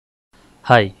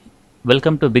Hi,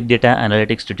 welcome to Big Data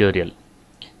Analytics tutorial.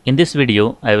 In this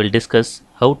video, I will discuss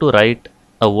how to write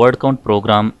a word count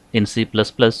program in C++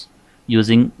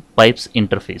 using pipes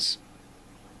interface.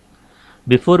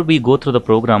 Before we go through the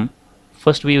program,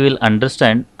 first we will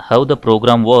understand how the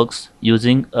program works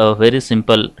using a very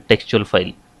simple textual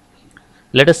file.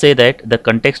 Let us say that the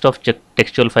context of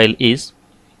textual file is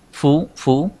foo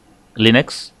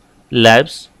linux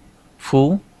labs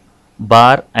foo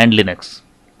bar and linux.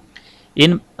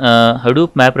 In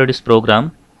Hadoop MapReduce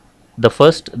program,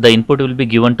 the input will be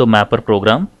given to mapper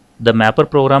program. The mapper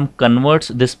program converts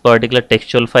this particular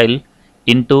textual file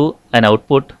into an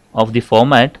output of the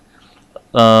format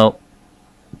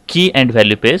key and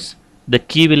value pairs. The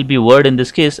key will be word in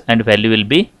this case and value will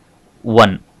be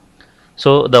 1.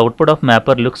 So the output of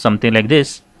mapper looks something like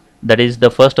this. That is, the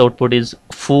first output is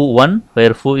foo1,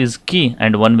 where foo is key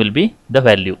and 1 will be the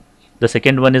value. The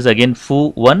second one is again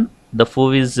foo1. The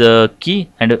foo is key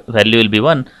and value will be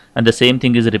 1, and the same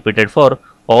thing is repeated for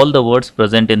all the words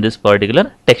present in this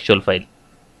particular textual file.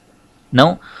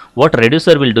 Now what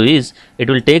reducer will do is it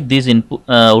will take this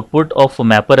output of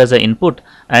mapper as an input,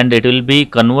 and it will be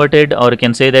converted, or you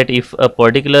can say that if a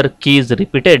particular key is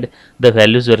repeated, the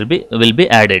values will be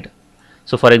added.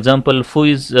 So for example, foo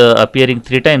is appearing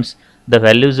 3 times, the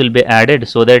values will be added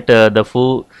so that the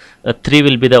foo 3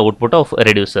 will be the output of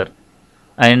reducer.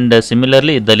 And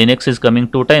similarly, the linux is coming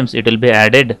 2 times, it will be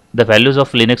added, the values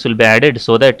of linux will be added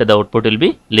so that the output will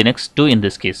be linux 2 in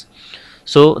this case.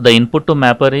 So the input to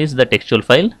mapper is the textual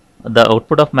file. The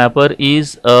output of mapper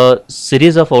is a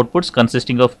series of outputs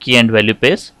consisting of key and value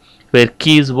pairs, where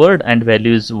key is word and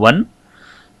value is 1,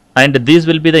 and these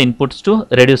will be the inputs to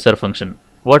reducer function.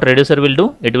 What reducer will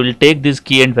do? It will take this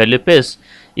key and value pairs.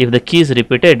 If the key is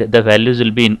repeated, the values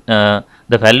will be the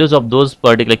values of those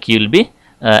particular key will be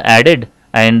added,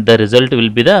 and the result will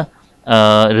be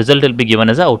given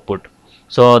as an output.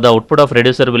 So the output of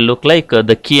reducer will look like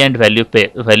the key and value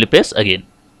pairs again.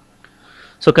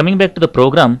 So coming back to the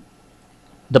program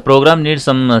needs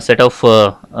some set of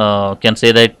can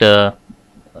say that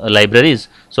libraries.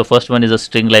 So first one is a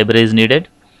string library is needed.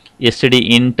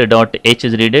 stdint.h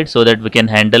is needed so that we can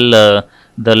handle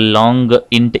the long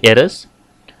int errors.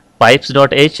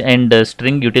 Pipes.h and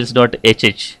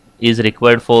stringutils.hh is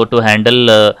required to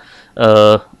handle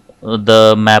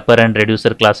the mapper and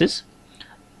reducer classes.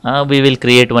 We will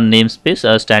create one namespace,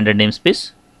 a standard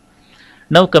namespace.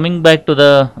 Now coming back to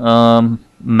the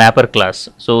mapper class.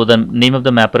 So the name of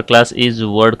the mapper class is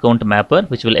WordCount mapper,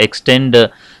 which will extend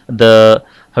the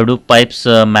Hadoop pipes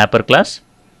mapper class,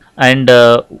 and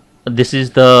this is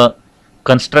the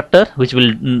constructor which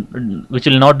will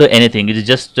not do anything. It is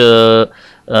just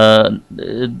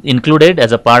included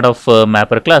as a part of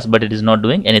mapper class, but it is not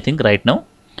doing anything right now.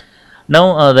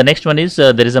 Now the next one is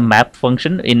there is a map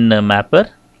function in mapper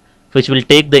which will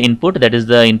take the input, that is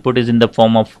the input is in the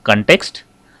form of context.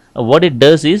 What it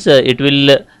does is it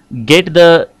will get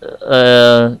the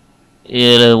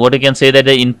what you can say that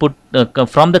the input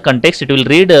from the context, it will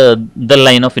read the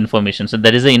line of information. So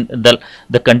there is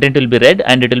the content will be read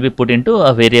and it will be put into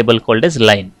a variable called as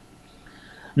line.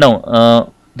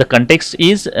 Now the context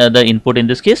is the input in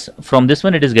this case. From this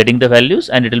one it is getting the values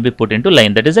and it will be put into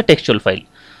line, that is a textual file.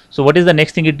 So what is the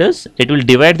next thing it does? It will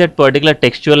divide that particular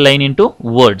textual line into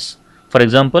words. For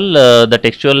example, the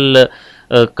textual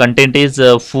content is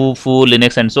foo,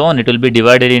 linux and so on. It will be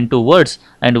divided into words,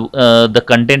 and the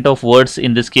content of words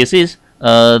in this case is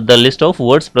the list of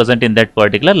words present in that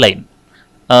particular line.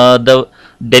 The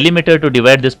delimiter to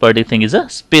divide this particular thing is a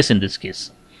space in this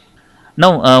case.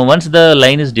 Now once the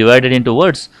line is divided into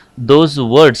words, those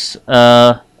words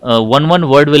one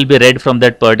word will be read from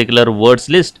that particular words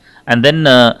list, and then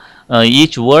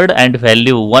each word and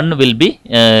value 1 will be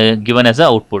given as an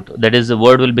output. That is, the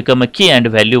word will become a key and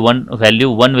value 1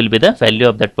 will be the value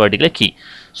of that particular key.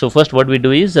 So first what we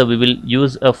do is we will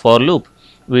use a for loop.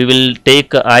 We will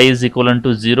take I is equivalent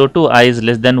to 0 to I is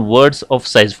less than words of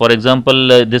size. For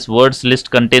example, this words list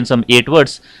contains some 8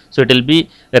 words, so it will be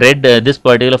read, this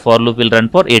particular for loop will run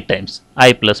for 8 times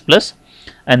I plus plus,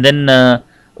 and then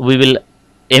we will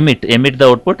emit the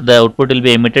output. The output will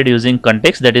be emitted using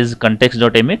context, that is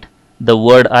context.emit the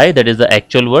word I, that is the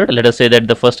actual word. Let us say that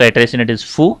the first iteration it is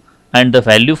foo, and the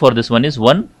value for this one is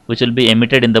 1, which will be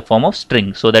emitted in the form of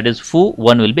string. So that is foo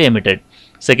 1 will be emitted.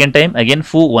 Second time again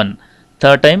foo 1,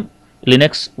 third time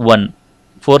linux 1,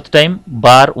 fourth time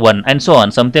bar 1, and so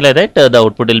on, something like that. The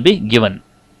output will be given.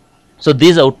 So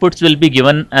these outputs will be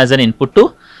given as an input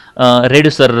to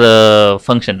reducer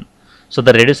function. So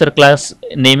the reducer class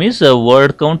name is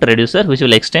word count reducer, which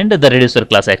will extend the reducer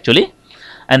class actually.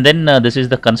 and then this is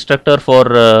the constructor for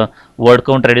word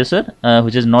count reducer,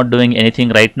 which is not doing anything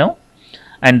right now.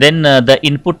 And then the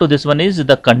input to this one is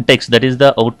the context, that is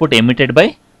the output emitted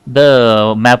by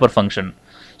the mapper function.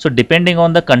 So depending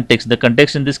on the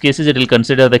context in this case is it will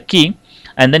consider the key,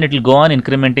 and then it will go on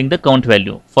incrementing the count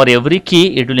value. For every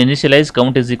key it will initialize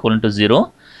count is equal to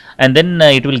 0, and then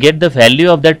it will get the value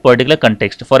of that particular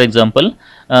context. For example,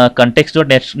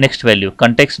 context.next value,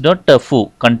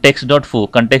 context.foo, context.foo,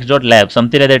 context.lab,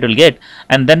 something like that will get,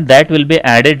 and then that will be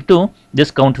added to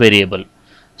this count variable.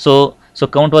 So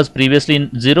count was previously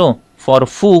 0. For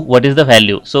foo, what is the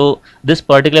value? So this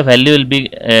particular value will be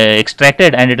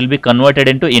extracted and it will be converted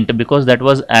into int, because that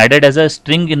was added as a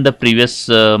string in the previous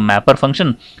mapper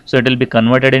function. So it will be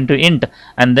converted into int,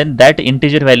 and then that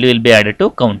integer value will be added to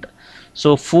count.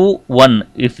 So foo 1,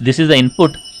 if this is the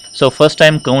input, so first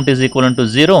time count is equal to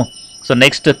 0, so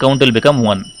next count will become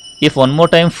 1. If one more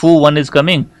time foo 1 is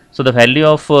coming, so the value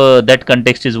of that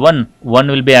context is 1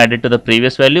 will be added to the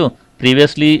previous value.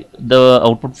 Previously the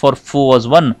output for foo was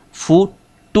 1, foo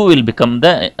 2 will become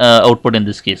the output in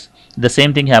this case. The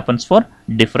same thing happens for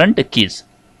different keys,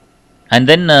 and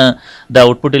then the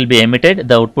output will be emitted.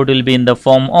 The output will be in the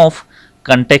form of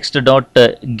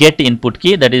context.get input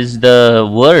key, that is the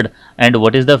word, and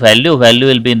what is the value? Value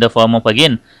will be in the form of,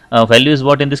 again, value is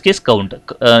what in this case? Count.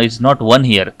 It's not 1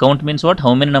 here. Count means what?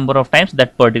 How many number of times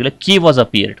that particular key was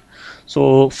appeared.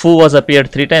 So foo was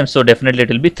appeared 3 times, so definitely it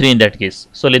will be 3 in that case.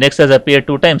 So Linux has appeared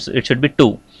 2 times, it should be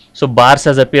 2. So bars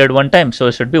has appeared 1 time, so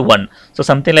it should be 1. So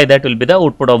something like that will be the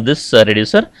output of this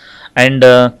reducer, and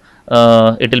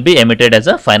it will be emitted as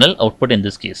a final output in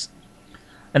this case.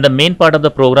 And the main part of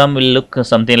the program will look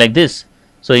something like this.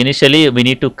 So initially we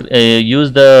need to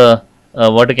use the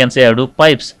what you can say Hadoop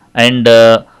pipes, and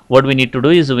what we need to do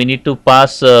is we need to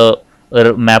pass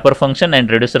mapper function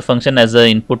and reducer function as an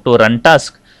input to run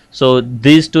task. So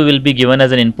these two will be given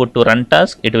as an input to run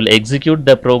task. It will execute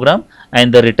the program,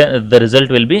 and the result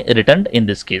will be returned in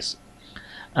this case.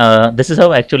 This is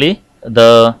how actually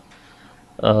the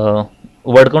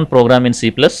word count program in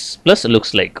C++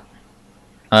 looks like.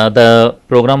 The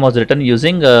program was written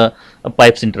using a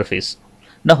pipes interface.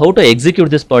 Now how to execute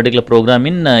this particular program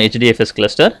in HDFS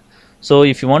cluster? So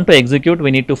if you want to execute,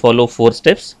 we need to follow 4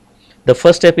 steps. The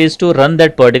first step is to run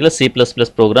that particular C++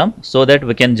 program, so that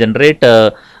we can generate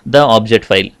the object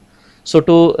file. So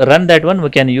to run that one, we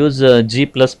can use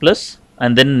G++,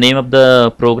 and then name of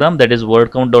the program, that is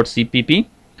wordcount.cpp.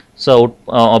 So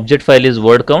object file is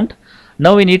wordcount.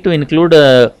 Now we need to include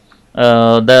the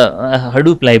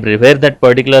Hadoop library where that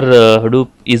particular Hadoop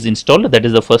is installed. That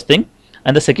is the first thing.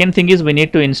 And the second thing is we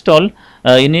need to install,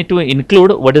 you need to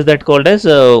include what is that called as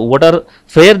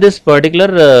where this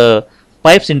particular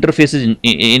pipes interface is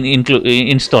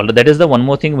installed. That is the one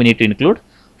more thing we need to include.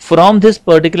 From this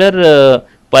particular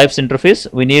pipes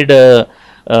interface, we need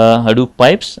Hadoop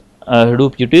pipes,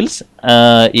 Hadoop utils,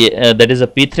 that is a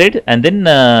pthread, and then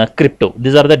crypto.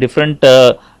 These are the different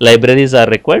libraries are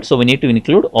required, so we need to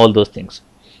include all those things.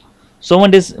 So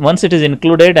once it is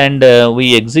included and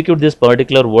we execute this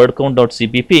particular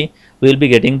wordcount.cpp, we will be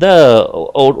getting the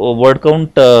word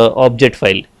count object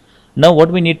file. Now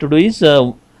what we need to do is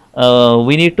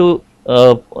we need to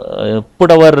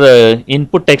put our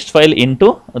input text file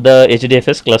into the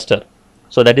HDFS cluster.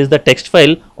 So that is the text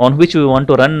file on which we want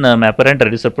to run mapper and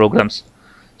reducer programs.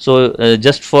 So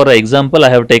just for example, I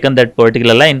have taken that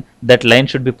particular line. That line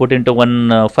should be put into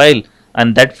one file,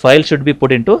 and that file should be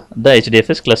put into the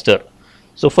HDFS cluster.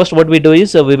 So first what we do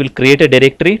is we will create a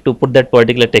directory to put that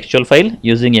particular textual file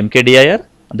using mkdir,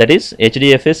 that is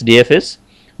hdfs dfs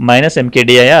minus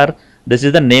mkdir. This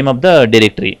is the name of the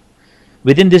directory.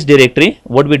 Within this directory,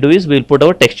 what we do is we will put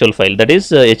our textual file, that is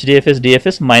hdfs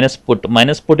dfs minus put.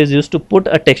 Minus put is used to put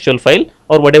a textual file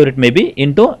or whatever it may be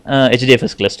into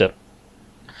HDFS cluster.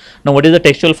 Now what is the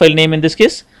textual file name in this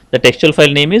case? The textual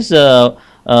file name is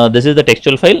this is the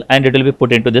textual file, and it will be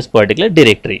put into this particular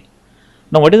directory.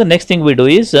 Now what is the next thing we do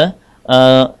is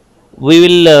we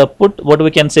will put what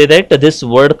we can say that this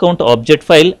word count object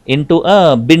file into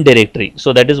a bin directory.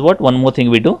 So that is what one more thing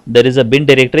we do. There is a bin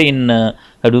directory in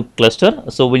Hadoop cluster.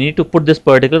 So we need to put this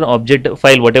particular object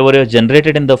file, whatever you have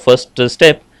generated in the first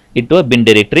step, into a bin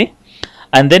directory.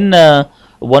 And then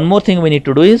one more thing we need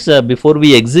to do is before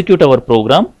we execute our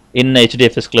program in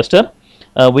HDFS cluster,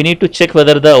 we need to check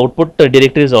whether the output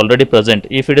directory is already present.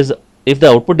 If the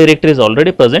output directory is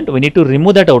already present, we need to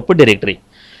remove that output directory.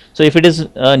 So if it is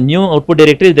a new output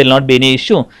directory, there will not be any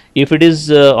issue. If it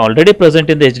is already present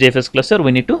in the HDFS cluster,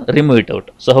 we need to remove it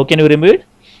out. So how can we remove it?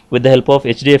 With the help of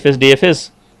HDFS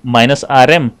DFS minus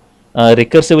RM,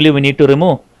 recursively we need to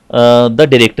remove the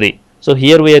directory. So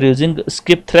here we are using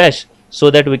skip thrash. so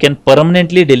that we can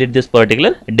permanently delete this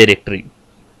particular directory.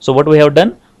 So what we have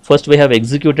done, first we have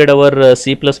executed our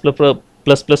C++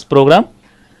 program,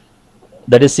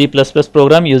 that is C++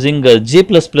 program using G++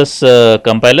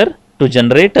 compiler to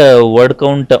generate a word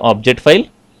count object file.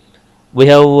 We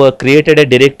have created a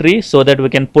directory so that we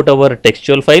can put our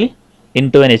textual file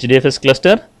into an HDFS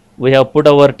cluster. We have put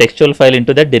our textual file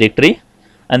into that directory,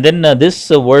 and then this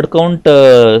word count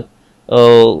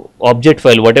object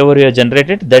file, whatever we have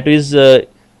generated, that is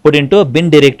put into a bin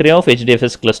directory of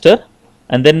HDFS cluster,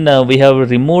 and then we have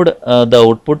removed the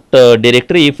output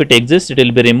directory. If it exists, it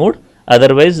will be removed,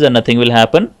 otherwise nothing will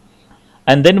happen.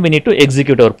 And then we need to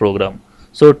execute our program.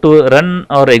 So to run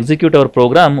or execute our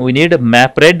program, we need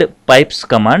MapRed pipes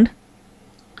command,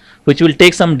 which will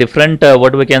take some different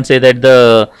what we can say that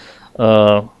the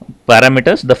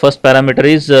parameters. The first parameter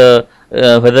is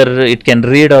whether it can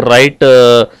read or write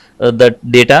the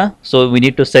data, so we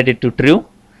need to set it to true.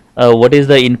 What is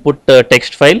the input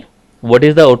text file, what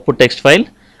is the output text file,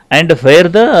 and where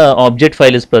the object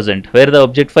file is present, where the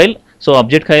object file. So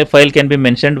object file can be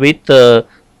mentioned with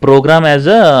program as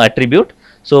a attribute.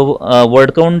 So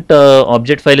word count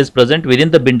object file is present within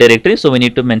the bin directory, so we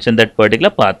need to mention that particular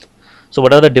path. So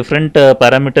what are the different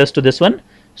parameters to this one?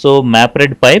 So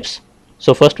MapRed pipes.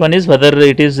 So first one is whether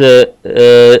it is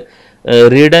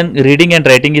reading and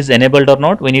writing is enabled or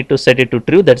not. We need to set it to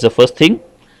true. That's the first thing.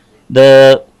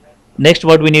 The next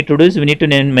what we need to do is we need to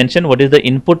mention what is the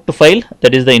input file.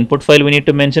 That is the input file we need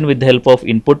to mention with the help of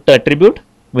input attribute.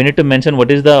 We need to mention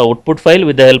what is the output file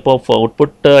with the help of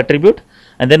output attribute,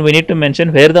 and then we need to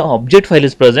mention where the object file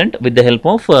is present with the help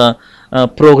of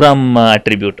program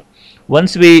attribute.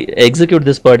 Once we execute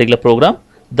this particular program,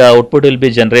 the output will be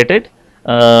generated,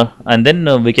 and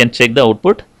then we can check the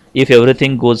output. If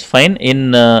everything goes fine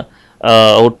in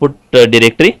output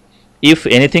directory, if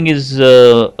anything is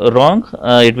wrong,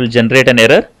 it will generate an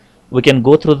error. We can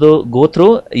go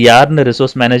through Yarn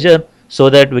resource manager so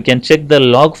that we can check the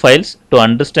log files to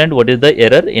understand what is the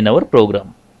error in our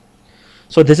program.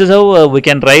 So this is how we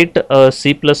can write a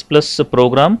C++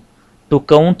 program to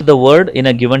count the word in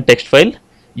a given text file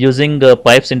using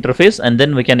pipes interface, and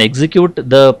then we can execute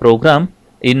the program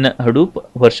in Hadoop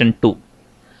version 2.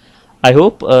 I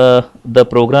hope the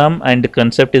program and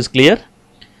concept is clear.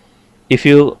 If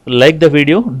you like the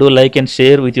video, do like and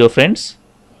share with your friends.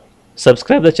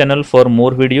 Subscribe the channel for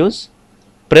more videos.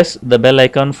 Press the bell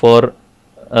icon for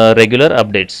regular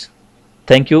updates.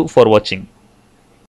 Thank you for watching.